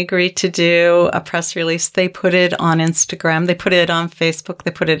and they agree to do a press release, they put it on Instagram, they put it on Facebook,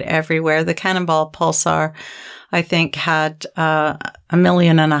 they put it everywhere. The Cannonball Pulsar, I think, had 1.5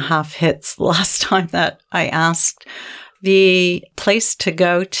 million hits the last time that I asked. The place to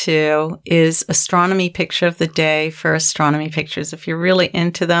go to is Astronomy Picture of the Day for astronomy pictures. If you're really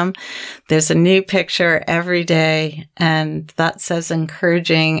into them, there's a new picture every day, and that's as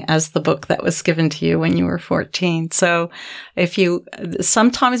encouraging as the book that was given to you when you were 14. So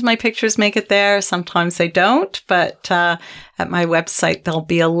sometimes my pictures make it there, sometimes they don't, but at my website, there'll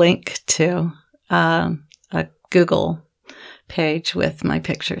be a link to a Google page with my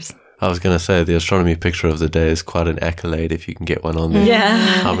pictures. I was going to say, the Astronomy Picture of the Day is quite an accolade if you can get one on there. Yeah.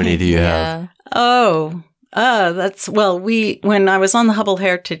 How many do you have? When I was on the Hubble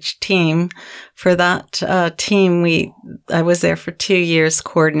Heritage team, for that team, I was there for 2 years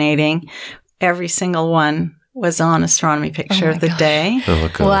coordinating. Every single one was on Astronomy Picture of the Day. Oh, my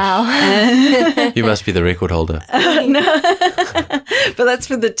gosh. Wow. You must be the record holder. No. But that's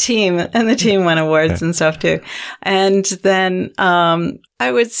for the team, and the team won awards and stuff too. And then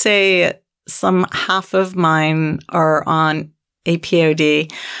I would say half of mine are on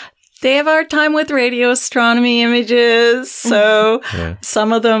APOD. They have a hard time with radio astronomy images. So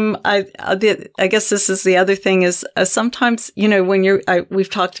some of them, I guess this is the other thing is sometimes, when we've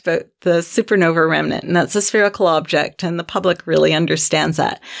talked about the supernova remnant, and that's a spherical object, and the public really understands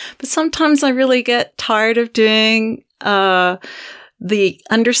that. But sometimes I really get tired of doing the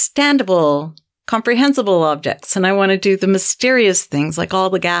understandable, comprehensible objects, and I want to do the mysterious things, like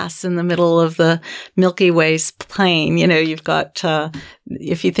all the gas in the middle of the Milky Way's plane. You've got,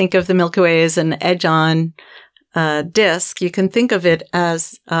 if you think of the Milky Way as an edge-on disk, you can think of it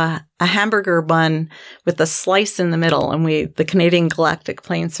as a hamburger bun with a slice in the middle. And the Canadian Galactic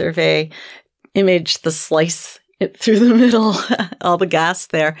Plane Survey imaged the slice through the middle, all the gas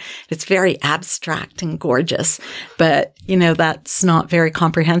there. It's very abstract and gorgeous, but, that's not very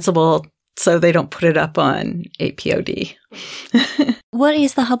comprehensible. So they don't put it up on APOD. What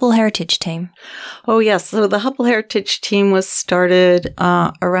is the Hubble Heritage Team? Oh, yes. So the Hubble Heritage Team was started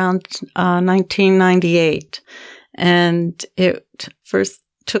around 1998. And it first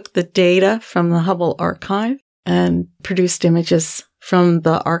took the data from the Hubble archive and produced images from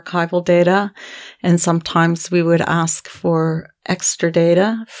the archival data. And sometimes we would ask for extra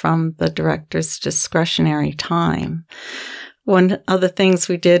data from the director's discretionary time. One of the things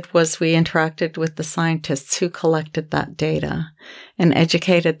we did was we interacted with the scientists who collected that data and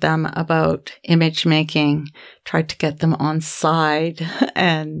educated them about image making, tried to get them on side,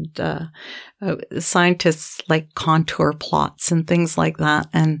 and scientists like contour plots and things like that,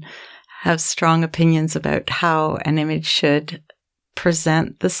 and have strong opinions about how an image should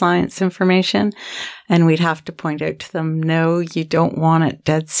present the science information. And we'd have to point out to them, no, you don't want it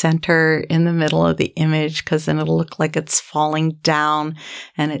dead center in the middle of the image, because then it'll look like it's falling down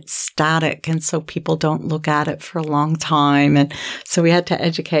and it's static. And so people don't look at it for a long time. And so we had to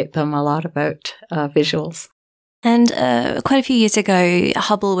educate them a lot about visuals. And quite a few years ago,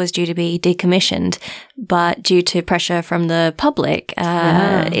 Hubble was due to be decommissioned, but due to pressure from the public,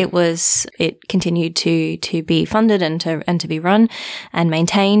 it continued to be funded and to be run and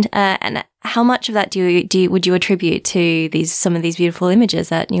maintained. And how much of that would you attribute to some of these beautiful images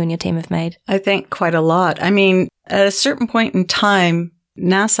that you and your team have made? I think quite a lot. I mean, at a certain point in time,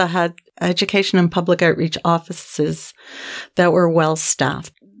 NASA had education and public outreach offices that were well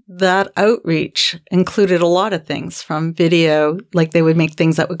staffed. That outreach included a lot of things, from video, like they would make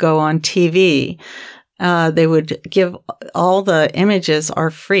things that would go on TV. They would give all the images are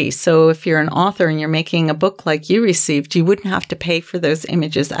free. So if you're an author and you're making a book like you received, you wouldn't have to pay for those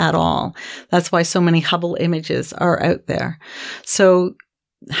images at all. That's why so many Hubble images are out there. So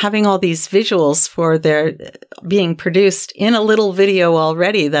having all these visuals for their being produced in a little video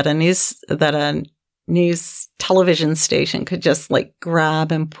already that a news television station could just like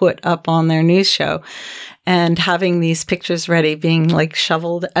grab and put up on their news show. And having these pictures ready, being like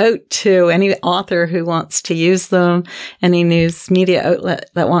shoveled out to any author who wants to use them, any news media outlet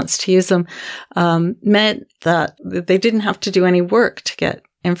that wants to use them, meant that they didn't have to do any work to get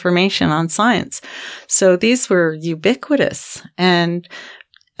information on science. So these were ubiquitous. And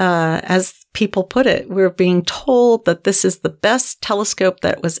as people put it, we're being told that this is the best telescope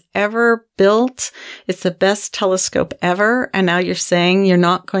that was ever built. It's the best telescope ever. And now you're saying you're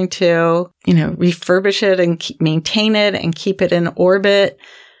not going to, refurbish it and maintain it and keep it in orbit.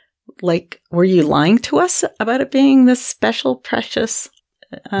 Like, were you lying to us about it being this special, precious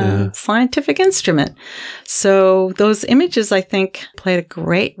scientific instrument? So those images, I think, played a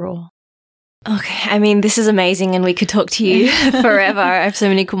great role. Okay, I mean, this is amazing and we could talk to you forever. I have so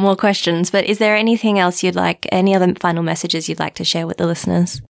many more questions, but is there anything else any other final messages you'd like to share with the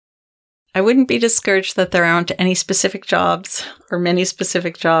listeners? I wouldn't be discouraged that there aren't any specific jobs or many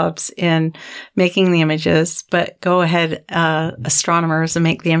specific jobs in making the images, but go ahead, astronomers, and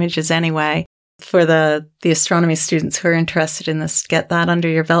make the images anyway. For the astronomy students who are interested in this, get that under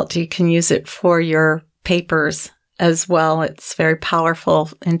your belt. You can use it for your papers as well. It's very powerful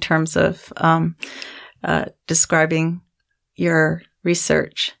in terms of describing your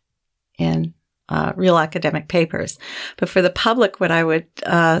research in real academic papers. But for the public, what I would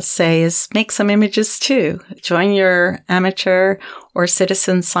say is make some images too. Join your amateur or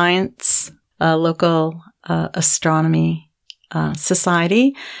citizen science local astronomy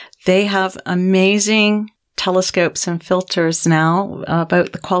society. They have amazing telescopes and filters now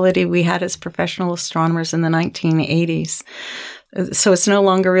about the quality we had as professional astronomers in the 1980s. So it's no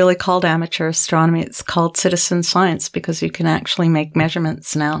longer really called amateur astronomy. It's called citizen science because you can actually make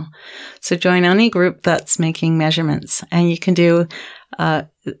measurements now. So join any group that's making measurements, and you can do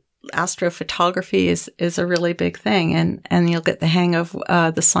astrophotography is a really big thing, and you'll get the hang of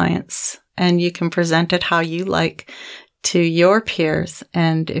the science, and you can present it how you like to your peers.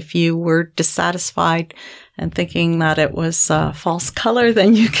 And if you were dissatisfied and thinking that it was false color,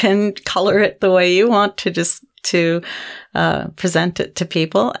 then you can color it the way you want to present it to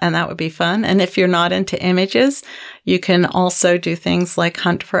people, and that would be fun. And if you're not into images, you can also do things like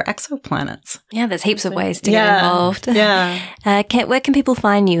hunt for exoplanets. Yeah, there's heaps of ways to get involved. Yeah. Where can people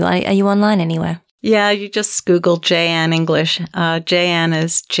find you? Are you online anywhere? Yeah, you just Google Jayanne English. Jayanne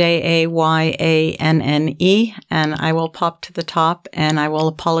is Jayanne, and I will pop to the top, and I will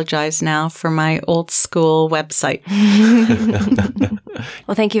apologize now for my old school website.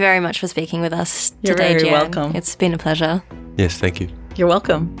 Well, thank you very much for speaking with us today, You're very Jayanne. welcome. It's been a pleasure. Yes, thank you. You're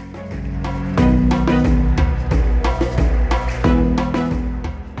welcome.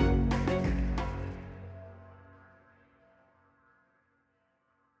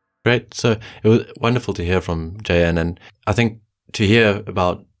 Great. So it was wonderful to hear from Jayanne, and I think to hear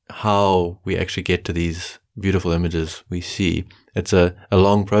about how we actually get to these beautiful images we see. It's a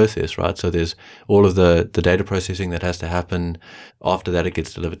long process, right? So there's all of the data processing that has to happen. After that, it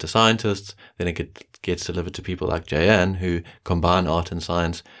gets delivered to scientists. Then it gets delivered to people like Jayanne, who combine art and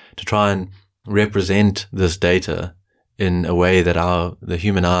science to try and represent this data in a way that the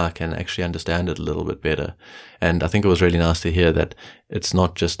human eye can actually understand it a little bit better. And I think it was really nice to hear that it's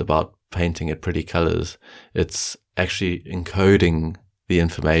not just about painting it pretty colors. It's actually encoding the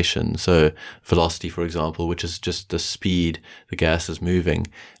information. So velocity, for example, which is just the speed the gas is moving,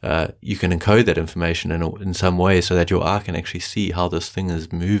 you can encode that information in some way so that your eye can actually see how this thing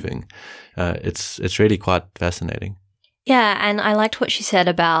is moving. It's really quite fascinating. Yeah, and I liked what she said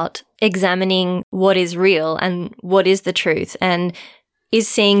about examining what is real and what is the truth, and is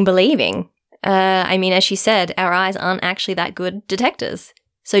seeing believing. I mean, as she said, our eyes aren't actually that good detectors.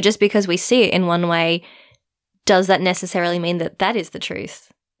 So just because we see it in one way, does that necessarily mean that that is the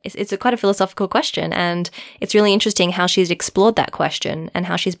truth? It's quite a philosophical question, and it's really interesting how she's explored that question and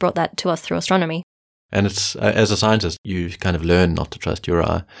how she's brought that to us through astronomy. And it's, as a scientist, you kind of learn not to trust your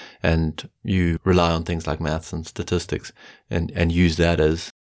eye, and you rely on things like maths and statistics and use that as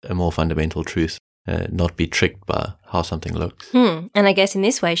a more fundamental truth, not be tricked by how something looks. And I guess in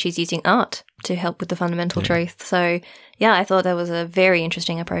this way, she's using art to help with the fundamental truth. So, yeah, I thought that was a very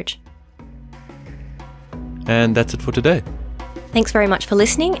interesting approach. And that's it for today. Thanks very much for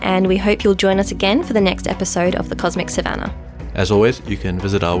listening, and we hope you'll join us again for the next episode of The Cosmic Savannah. As always, you can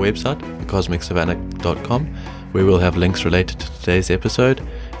visit our website, thecosmicsavannah.com, where we'll have links related to today's episode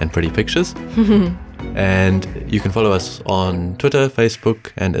and pretty pictures. And you can follow us on Twitter,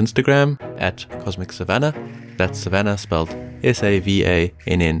 Facebook, and Instagram at Cosmic Savannah. That's Savannah spelled Savannah.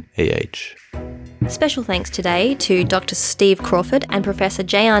 Special thanks today to Dr. Steve Crawford and Professor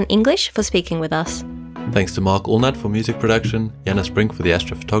Jayanne English for speaking with us. Thanks to Mark Allnut for music production, Jana Sprink for the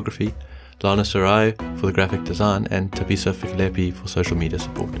astrophotography, Lana Sarai for the graphic design, and Tabisa Fiklepi for social media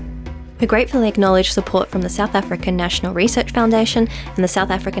support. We gratefully acknowledge support from the South African National Research Foundation and the South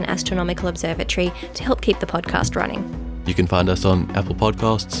African Astronomical Observatory to help keep the podcast running. You can find us on Apple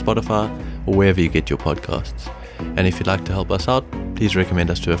Podcasts, Spotify, or wherever you get your podcasts. And if you'd like to help us out, please recommend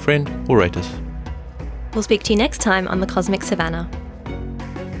us to a friend or rate us. We'll speak to you next time on The Cosmic Savannah.